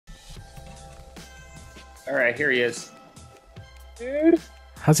All right, here he is. Dude,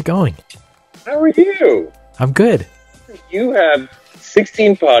 How's it going? how are you? I'm good. You have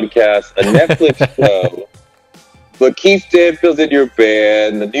 16 podcasts, a Netflix show. Lakeith Stanfield's in your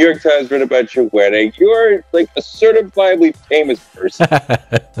band. The New York Times read about your wedding. You're like a certifiably famous person.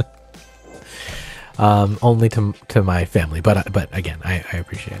 Only to my family, but again, I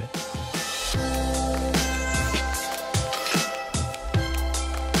appreciate it.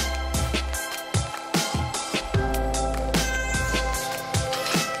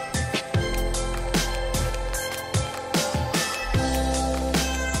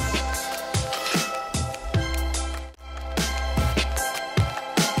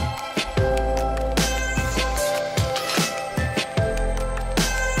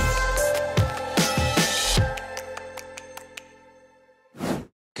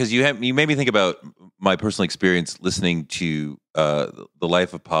 Because you made me think about my personal experience listening to The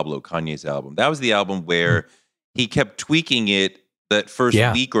Life of Pablo, Kanye's album. That was the album where he kept tweaking it that first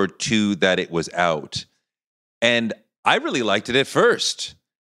week or two that it was out. And I really liked it at first.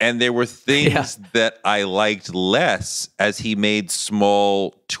 And there were things that I liked less as he made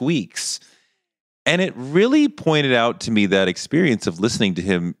small tweaks. And it really pointed out to me that experience of listening to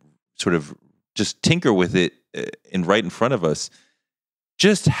him sort of just tinker with it right in front of us.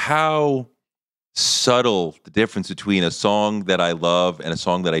 Just how subtle the difference between a song that I love and a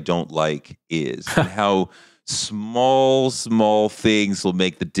song that I don't like is, and how small things will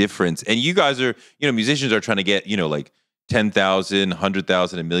make the difference. And you guys are, musicians are trying to get, like 10,000,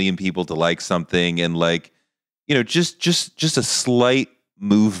 100,000, a million people to like something, and like, just a slight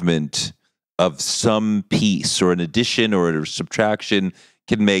movement of some piece or an addition or a subtraction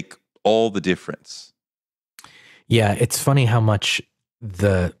can make all the difference. Yeah, it's funny how much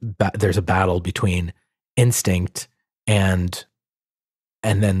there's a battle between instinct and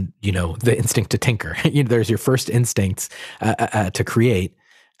then the instinct to tinker. There's your first instincts to create,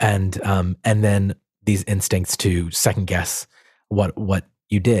 and then these instincts to second guess what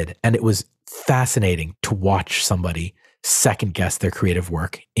you did. And it was fascinating to watch somebody second guess their creative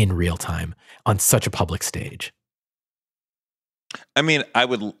work in real time on such a public stage. I mean, I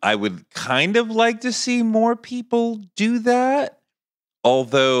would kind of like to see more people do that.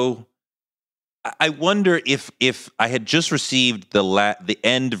 Although, I wonder if I had just received the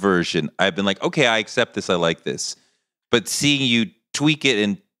end version, I've been like, okay, I accept this, I like this. But seeing you tweak it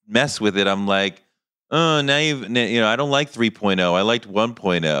and mess with it, I'm like, oh, now I don't like 3.0. I liked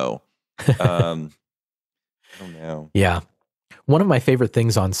 1.0. I don't know. Yeah. One of my favorite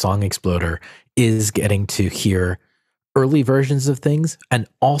things on Song Exploder is getting to hear early versions of things, and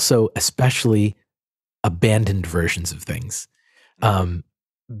also especially abandoned versions of things.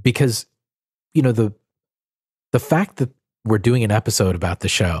 Because, the fact that we're doing an episode about the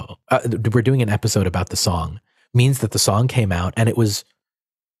show, we're doing an episode about the song, means that the song came out and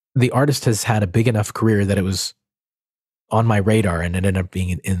the artist has had a big enough career that it was on my radar and it ended up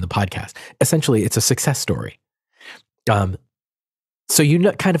being in the podcast. Essentially, it's a success story. So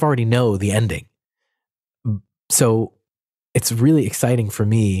kind of already know the ending. So it's really exciting for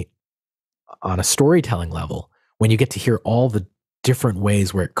me on a storytelling level when you get to hear all the different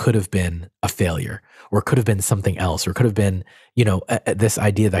ways where it could have been a failure, or it could have been something else, or it could have been, this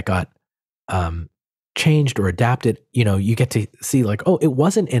idea that got changed or adapted. You get to see like, oh, it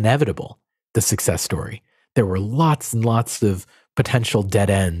wasn't inevitable, the success story. There were lots and lots of potential dead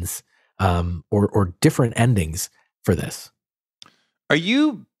ends, or different endings for this. Are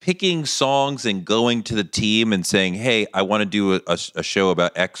you picking songs and going to the team and saying, hey, I want to do a show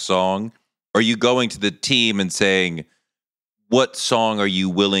about X song? Or are you going to the team and saying, what song are you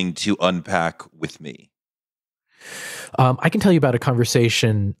willing to unpack with me? I can tell you about a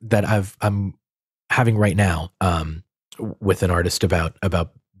conversation that I'm having right now with an artist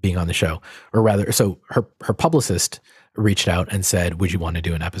about being on the show, or rather, so her publicist reached out and said, "Would you want to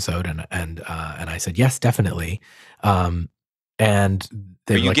do an episode?" And I said, "Yes, definitely." And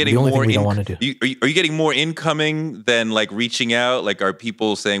they're like, the only thing we don't want to do. Are you getting more incoming than like reaching out? Like, are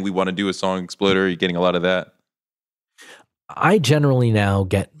people saying we want to do a Song Exploder? Are you getting a lot of that? I generally now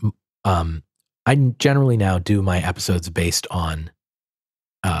do my episodes based on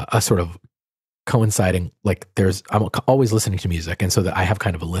a sort of coinciding, like I'm always listening to music, and so that I have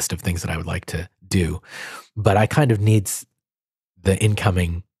kind of a list of things that I would like to do, but I kind of need the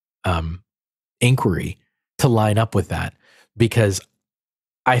incoming inquiry to line up with that, because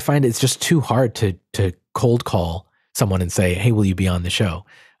I find it's just too hard to cold call someone and say, "Hey, will you be on the show?"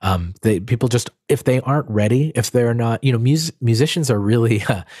 People just, if they aren't ready, if they're not, musicians are really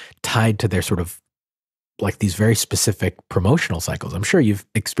tied to their sort of like these very specific promotional cycles. I'm sure you've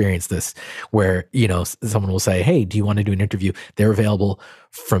experienced this where, you know, someone will say, hey, do you want to do an interview? They're available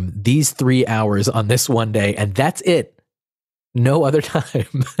from these 3 hours on this one day, and that's it. No other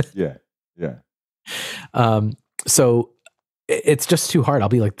time. Yeah. Yeah. So it's just too hard. I'll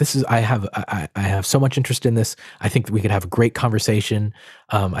be like, I have so much interest in this. I think that we could have a great conversation.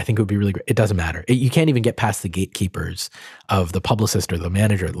 I think it would be really great. It doesn't matter. You can't even get past the gatekeepers of the publicist or the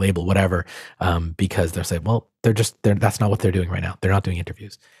manager, the label, whatever, because they're saying, well, that's not what they're doing right now. They're not doing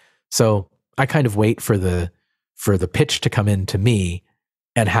interviews. So I kind of wait for the pitch to come in to me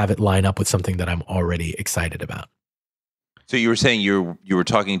and have it line up with something that I'm already excited about. So you were saying you were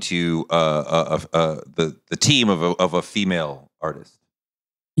talking to the team of a female artist.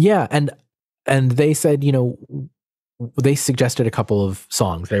 Yeah, and they said, you know, they suggested a couple of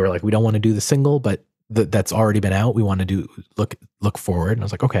songs. They were like, we don't want to do the single, but that's already been out. We want to do look forward. And I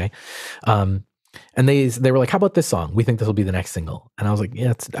was like, okay. And they were like, how about this song? We think this will be the next single. And I was like,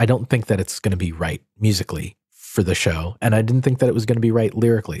 yeah, I don't think that it's going to be right musically for the show, and I didn't think that it was going to be right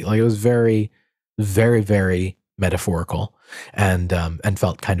lyrically. Like, it was very, very, very metaphorical and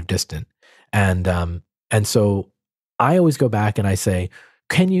felt kind of distant. And so I always go back and I say,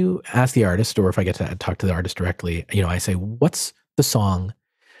 can you ask the artist, or if I get to talk to the artist directly, you know, I say, what's the song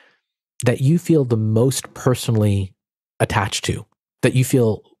that you feel the most personally attached to, that you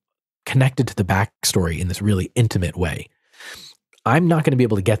feel connected to the backstory in this really intimate way? I'm not going to be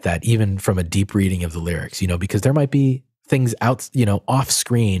able to get that even from a deep reading of the lyrics, you know, because there might be things out, you know, off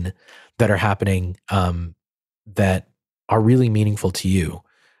screen that are happening that are really meaningful to you.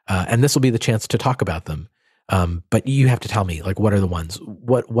 And this will be the chance to talk about them. But you have to tell me, like, what are the ones?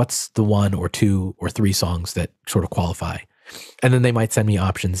 What's the one or two or three songs that sort of qualify? And then they might send me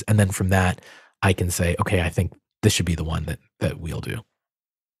options. And then from that, I can say, okay, I think this should be the one that we'll do.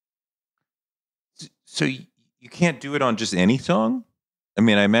 So you can't do it on just any song? I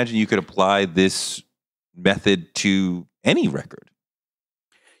mean, I imagine you could apply this method to any record.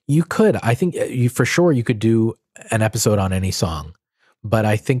 You could. I think for sure you could do an episode on any song. But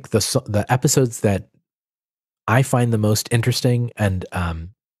I think the episodes that I find the most interesting and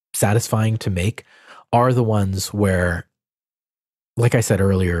satisfying to make are the ones where, like I said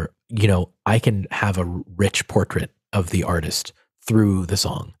earlier, you know, I can have a rich portrait of the artist through the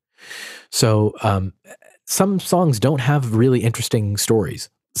song. So some songs don't have really interesting stories.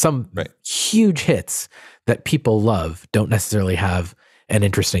 Some huge hits that people love don't necessarily have an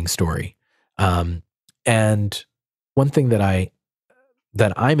interesting story. And one thing that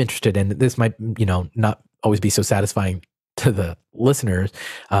I'm interested in, this might, you know, not always be so satisfying to the listeners,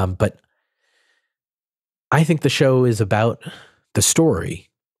 but I think the show is about the story.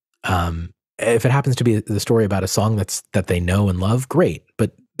 If it happens to be the story about a song that they know and love, great.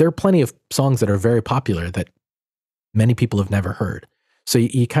 But there are plenty of songs that are very popular that many people have never heard. So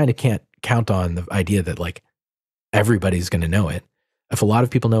you kind of can't count on the idea that like everybody's going to know it. If a lot of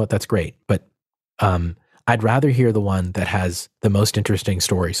people know it, that's great. But I'd rather hear the one that has the most interesting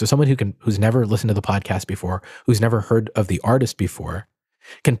story. So someone who's never listened to the podcast before, who's never heard of the artist before,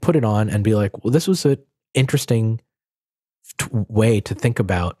 can put it on and be like, well, this was an interesting way to think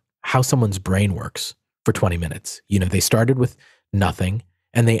about how someone's brain works for 20 minutes. You know, they started with nothing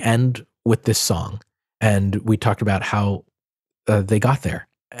and they end with this song. And we talked about how they got there.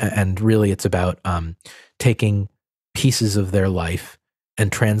 And really it's about taking pieces of their life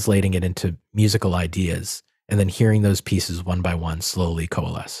and translating it into musical ideas, and then hearing those pieces one by one slowly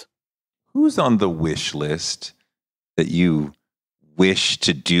coalesce. Who's on the wish list that you wish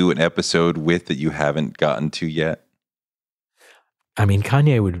to do an episode with that you haven't gotten to yet? I mean,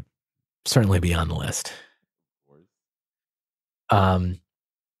 Kanye would certainly be on the list. I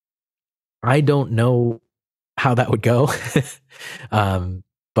don't know how that would go,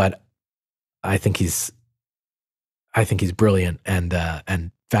 but I think he's brilliant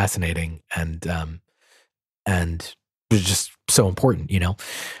and fascinating and just so important, you know.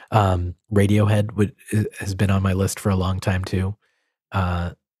 Radiohead has been on my list for a long time too.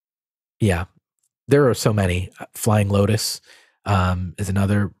 Yeah, there are so many. Flying Lotus is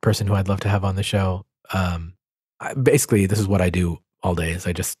another person who I'd love to have on the show. Basically, this is what I do all day: is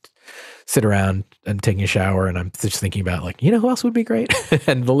I just sit around and taking a shower, and I'm just thinking about, like, you know, who else would be great?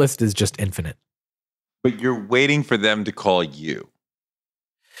 And the list is just infinite. But you're waiting for them to call you.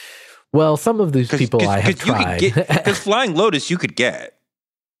 Well, some of these people I have tried. Because Flying Lotus you could get.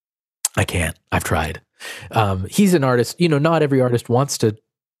 I can't. I've tried. He's an artist. You know, not every artist wants to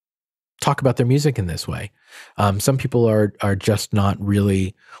talk about their music in this way. Some people are just not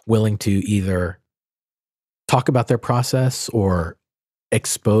really willing to either talk about their process or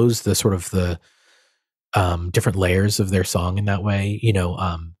expose the sort of the different layers of their song in that way.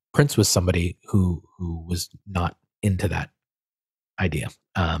 Prince was somebody who was not into that idea,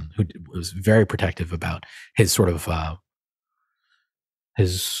 who was very protective about his sort of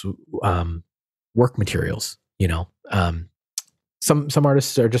his work materials. Some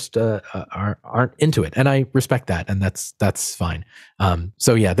artists are just aren't into it, and I respect that, and that's fine.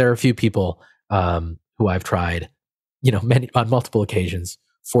 So yeah, there are a few people who I've tried, many on multiple occasions.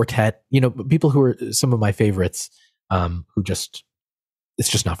 Fortet, people who are some of my favorites, who just it's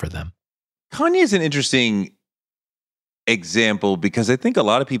just not for them. Kanye is an interesting example because I think a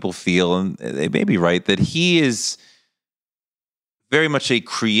lot of people feel, and they may be right, that he is very much a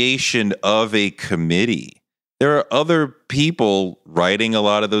creation of a committee. There are other people writing a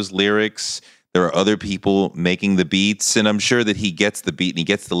lot of those lyrics. There are other people making the beats, and I'm sure that he gets the beat and he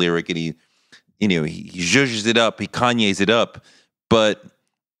gets the lyric and he zhuzhes it up, he Kanye's it up. But,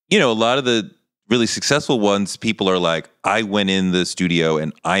 a lot of the really successful ones, people are like, I went in the studio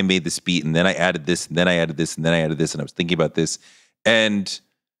and I made this beat and then I added this and then I added this and then I added this and I was thinking about this. And,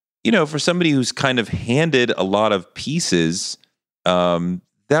 for somebody who's kind of handed a lot of pieces,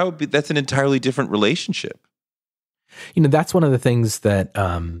 that's an entirely different relationship. That's one of the things that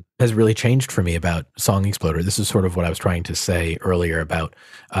has really changed for me about Song Exploder. This is sort of what I was trying to say earlier about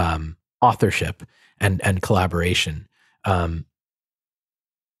authorship and collaboration.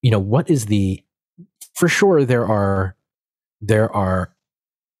 What is for sure there are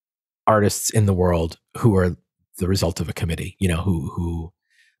artists in the world who are the result of a committee, who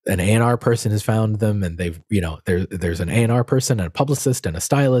an A&R person has found them, and they've, there's an A&R person and a publicist and a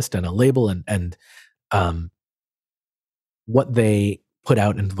stylist and a label, and what they put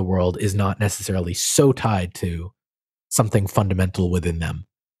out into the world is not necessarily so tied to something fundamental within them.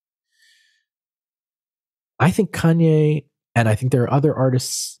 I think Kanye, and I think there are other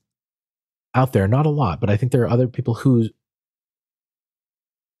artists out there, not a lot, but I think there are other people who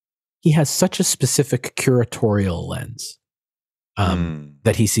he has such a specific curatorial lens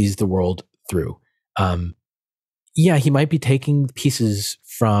that he sees the world through. Yeah, he might be taking pieces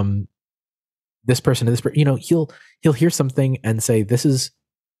from this person to this person. He'll hear something and say, this is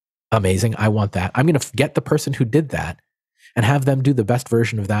amazing, I want that. I'm going to get the person who did that and have them do the best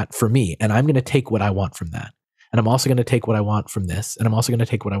version of that for me. And I'm going to take what I want from that. And I'm also going to take what I want from this. And I'm also going to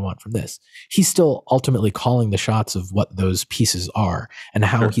take what I want from this. He's still ultimately calling the shots of what those pieces are and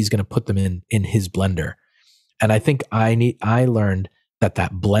how he's going to put them in his blender. And I think I learned that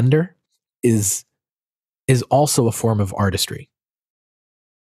blender is also a form of artistry.